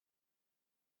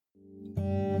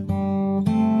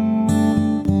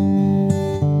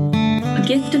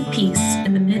gift of peace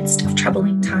in the midst of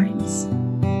troubling times.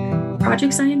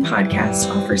 Project Zion Podcast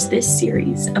offers this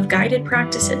series of guided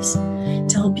practices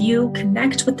to help you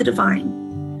connect with the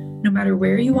divine, no matter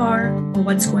where you are or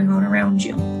what's going on around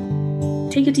you.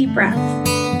 Take a deep breath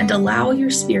and allow your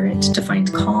spirit to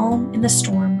find calm in the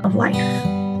storm of life.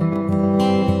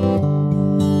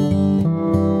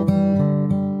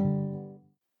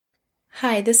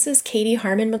 Hi, this is Katie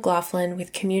Harmon McLaughlin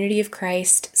with Community of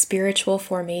Christ Spiritual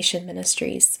Formation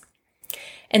Ministries.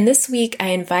 And this week, I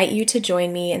invite you to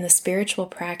join me in the spiritual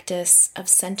practice of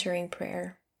centering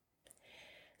prayer.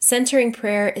 Centering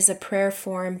prayer is a prayer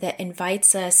form that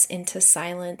invites us into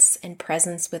silence and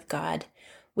presence with God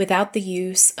without the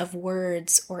use of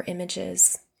words or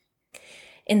images.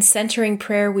 In centering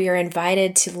prayer, we are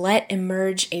invited to let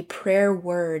emerge a prayer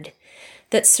word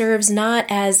that serves not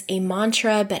as a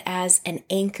mantra, but as an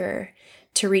anchor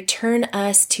to return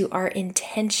us to our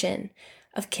intention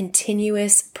of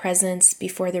continuous presence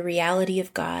before the reality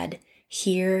of God,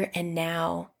 here and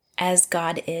now, as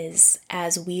God is,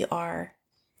 as we are.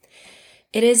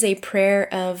 It is a prayer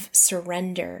of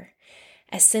surrender.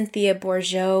 As Cynthia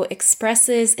Bourgeault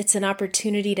expresses, it's an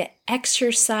opportunity to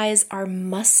exercise our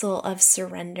muscle of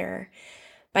surrender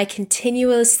by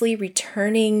continuously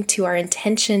returning to our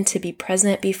intention to be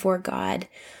present before God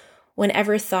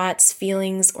whenever thoughts,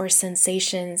 feelings, or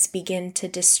sensations begin to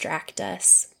distract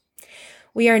us.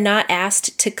 We are not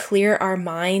asked to clear our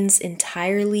minds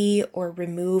entirely or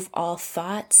remove all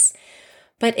thoughts,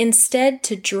 but instead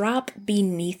to drop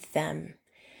beneath them,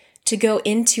 to go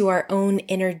into our own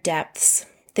inner depths.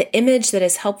 The image that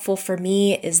is helpful for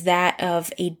me is that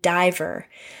of a diver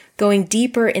going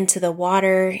deeper into the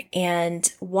water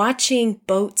and watching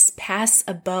boats pass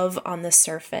above on the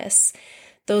surface.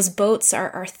 Those boats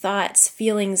are our thoughts,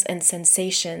 feelings, and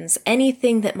sensations,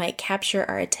 anything that might capture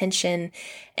our attention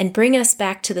and bring us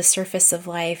back to the surface of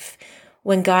life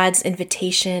when God's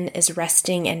invitation is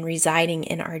resting and residing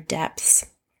in our depths.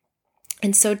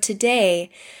 And so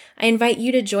today, I invite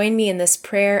you to join me in this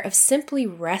prayer of simply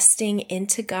resting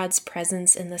into God's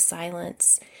presence in the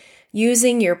silence,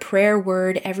 using your prayer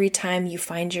word every time you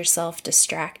find yourself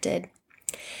distracted.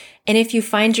 And if you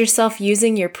find yourself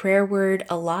using your prayer word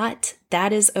a lot,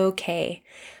 that is okay.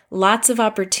 Lots of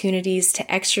opportunities to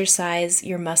exercise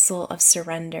your muscle of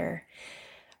surrender.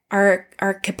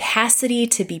 Our capacity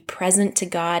to be present to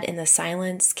God in the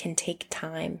silence can take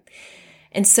time.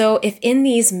 And so if in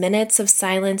these minutes of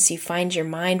silence you find your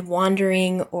mind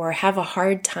wandering or have a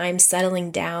hard time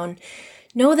settling down,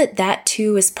 know that that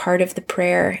too is part of the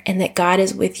prayer and that God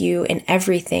is with you in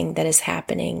everything that is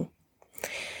happening.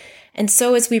 And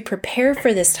so as we prepare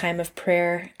for this time of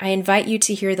prayer, I invite you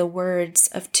to hear the words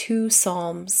of two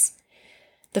psalms.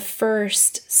 The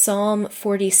first, Psalm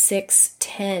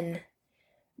 46:10,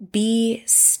 "Be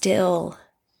still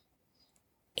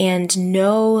and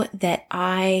know that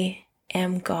I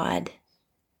am God."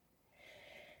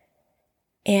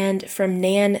 And from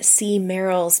Nan C.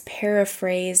 Merrill's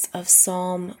paraphrase of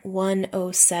Psalm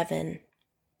 107,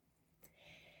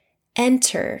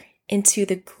 "Enter into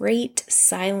the great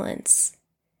silence,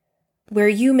 where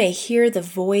you may hear the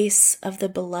voice of the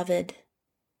beloved,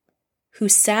 who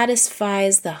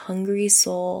satisfies the hungry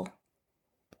soul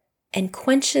and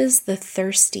quenches the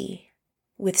thirsty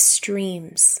with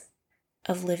streams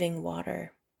of living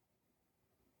water."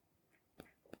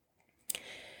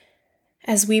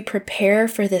 As we prepare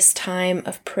for this time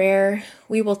of prayer,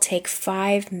 we will take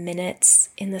 5 minutes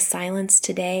in the silence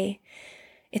today.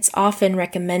 It's often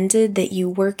recommended that you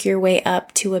work your way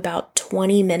up to about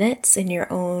 20 minutes in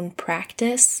your own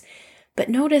practice, but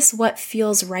notice what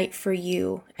feels right for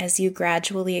you as you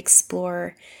gradually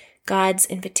explore God's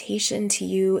invitation to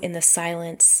you in the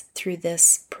silence through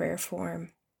this prayer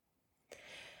form.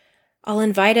 I'll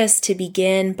invite us to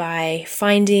begin by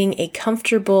finding a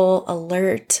comfortable,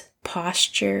 alert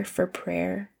posture for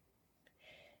prayer.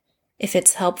 If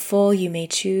it's helpful, you may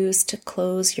choose to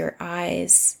close your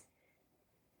eyes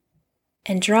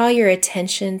and draw your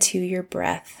attention to your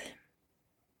breath.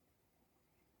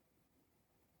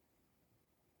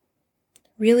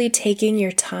 Really taking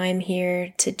your time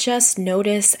here to just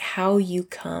notice how you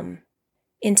come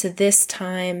into this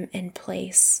time and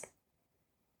place.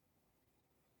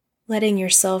 Letting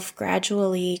yourself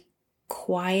gradually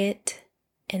quiet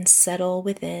and settle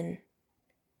within.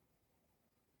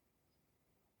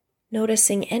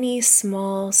 Noticing any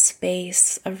small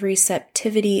space of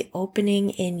receptivity opening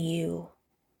in you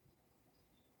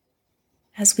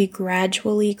as we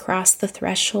gradually cross the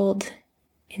threshold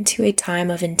into a time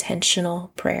of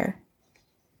intentional prayer.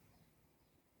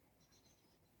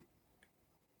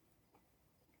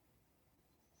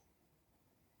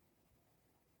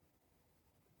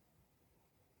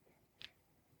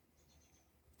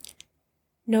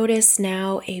 Notice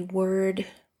now a word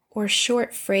or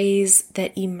short phrase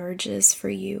that emerges for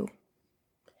you,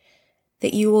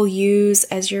 that you will use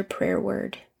as your prayer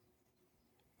word.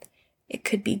 It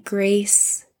could be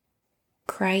grace,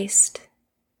 Christ,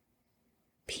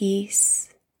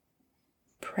 peace,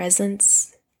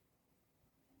 presence.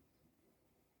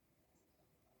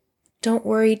 Don't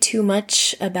worry too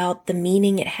much about the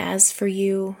meaning it has for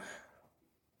you.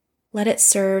 Let it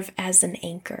serve as an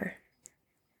anchor.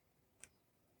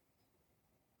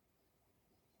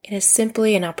 It is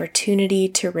simply an opportunity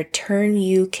to return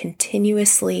you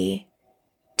continuously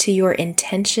to your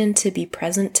intention to be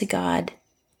present to God.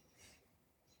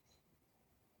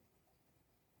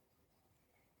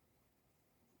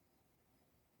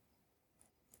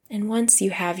 And once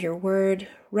you have your word,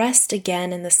 rest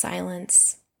again in the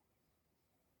silence.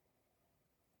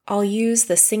 I'll use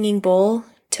the singing bowl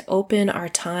to open our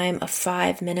time of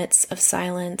 5 minutes of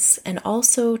silence and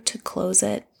also to close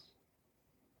it.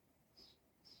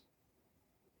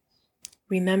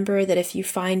 Remember that if you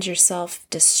find yourself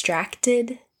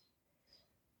distracted,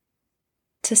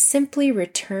 to simply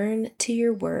return to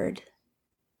your word,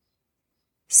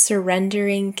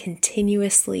 surrendering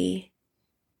continuously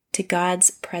to God's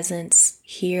presence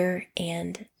here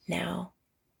and now.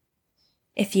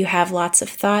 If you have lots of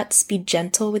thoughts, be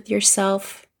gentle with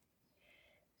yourself.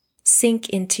 Sink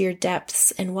into your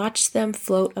depths and watch them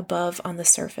float above on the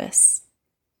surface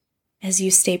as you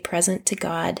stay present to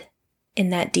God in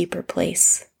that deeper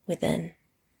place within.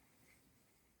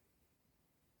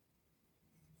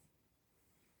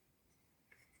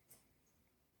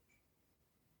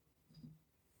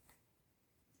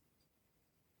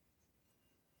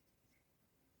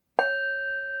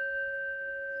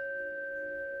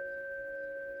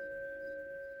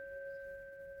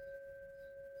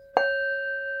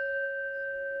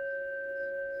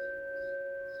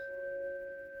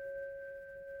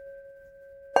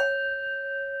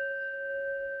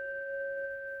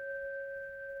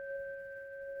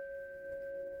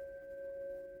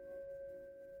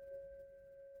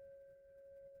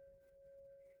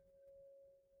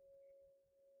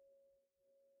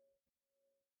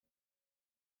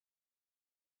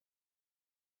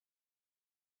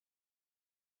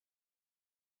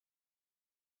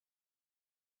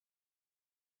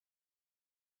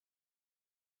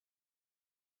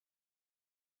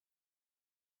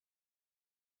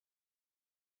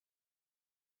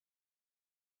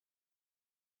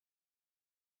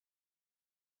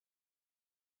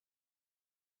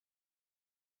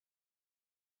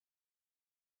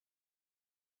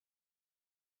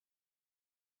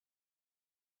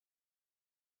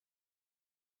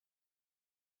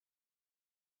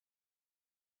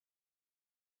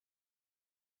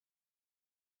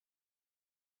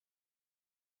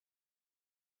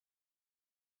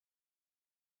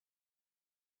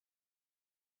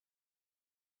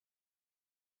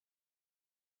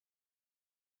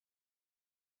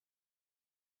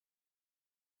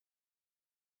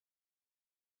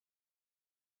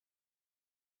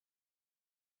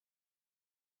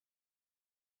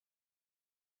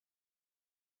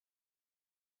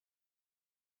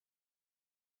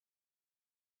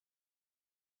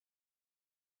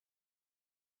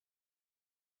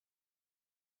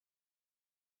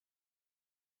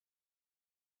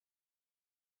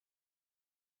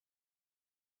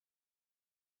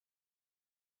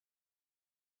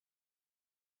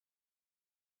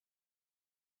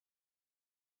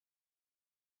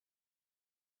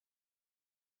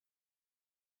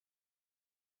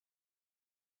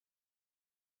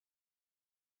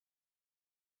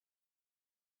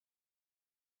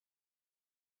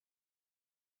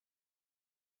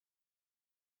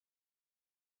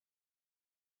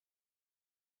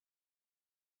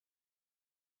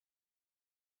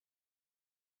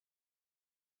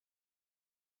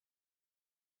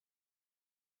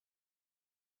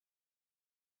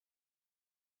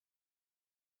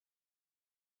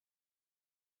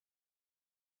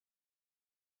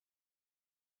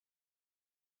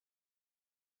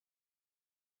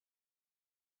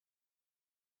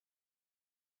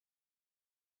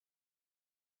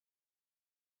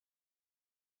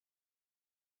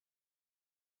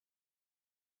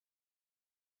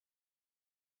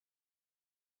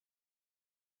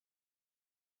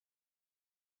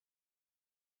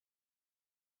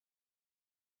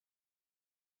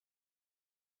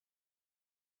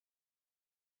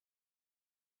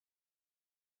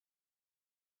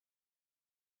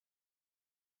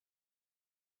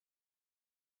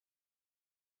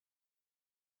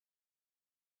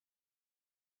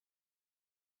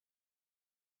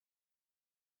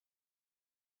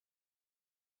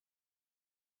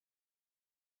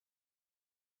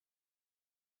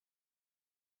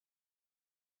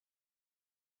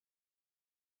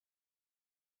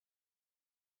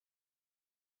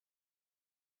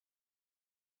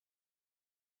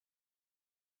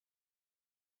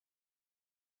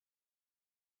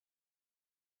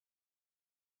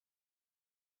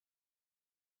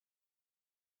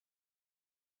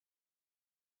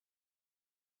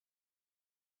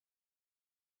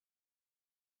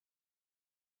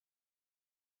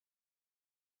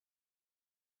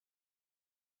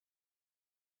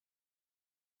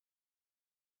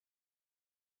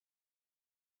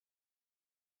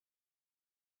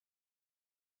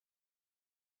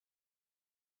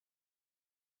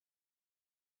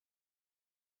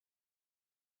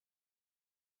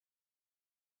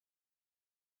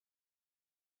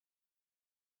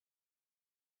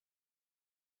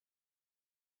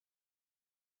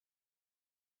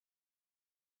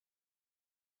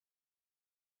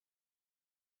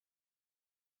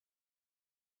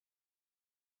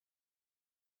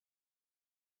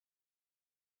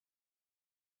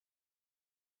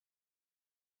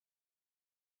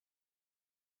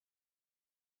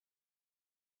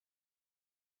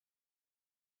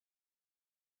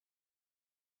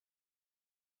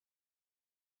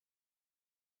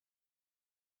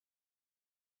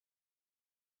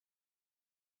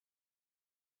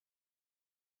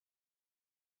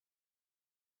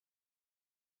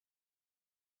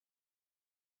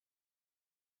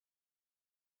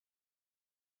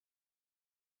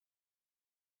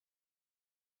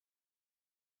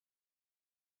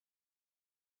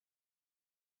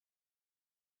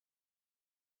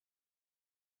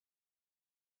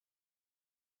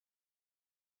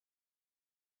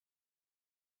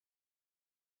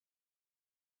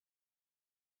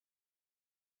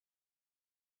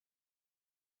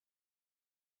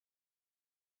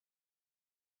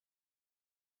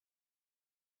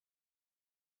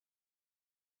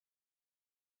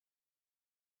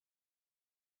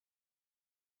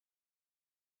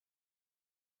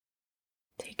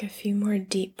 Take a few more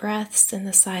deep breaths in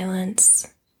the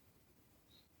silence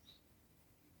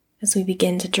as we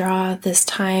begin to draw this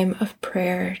time of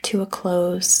prayer to a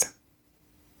close.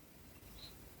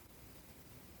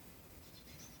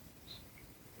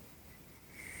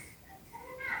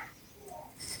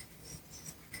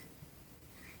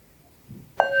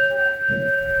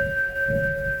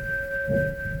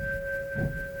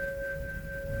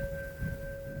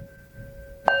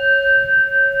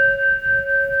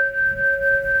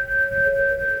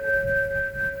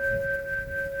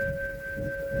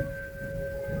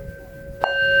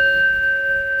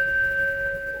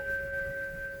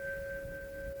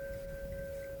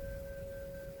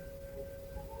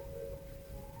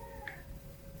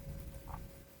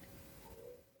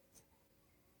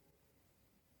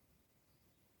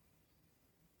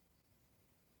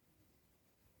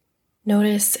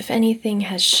 Notice if anything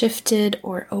has shifted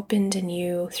or opened in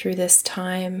you through this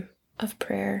time of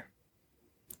prayer.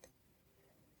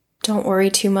 Don't worry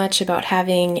too much about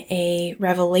having a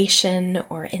revelation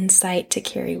or insight to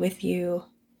carry with you.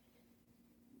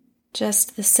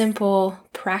 Just the simple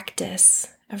practice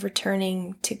of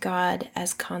returning to God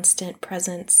as constant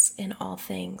presence in all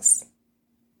things.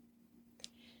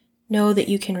 Know that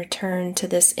you can return to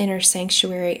this inner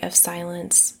sanctuary of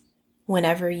silence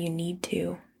whenever you need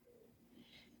to.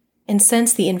 And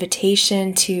sense the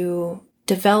invitation to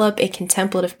develop a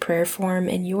contemplative prayer form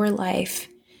in your life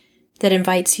that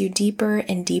invites you deeper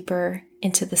and deeper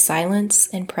into the silence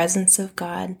and presence of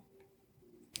God.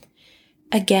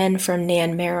 Again from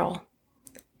Nan Merrill.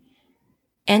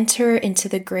 Enter into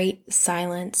the great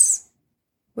silence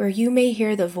where you may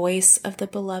hear the voice of the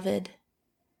Beloved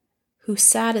who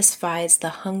satisfies the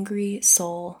hungry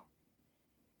soul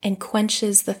and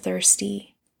quenches the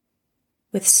thirsty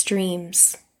with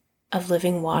streams of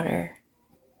living water.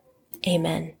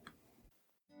 Amen.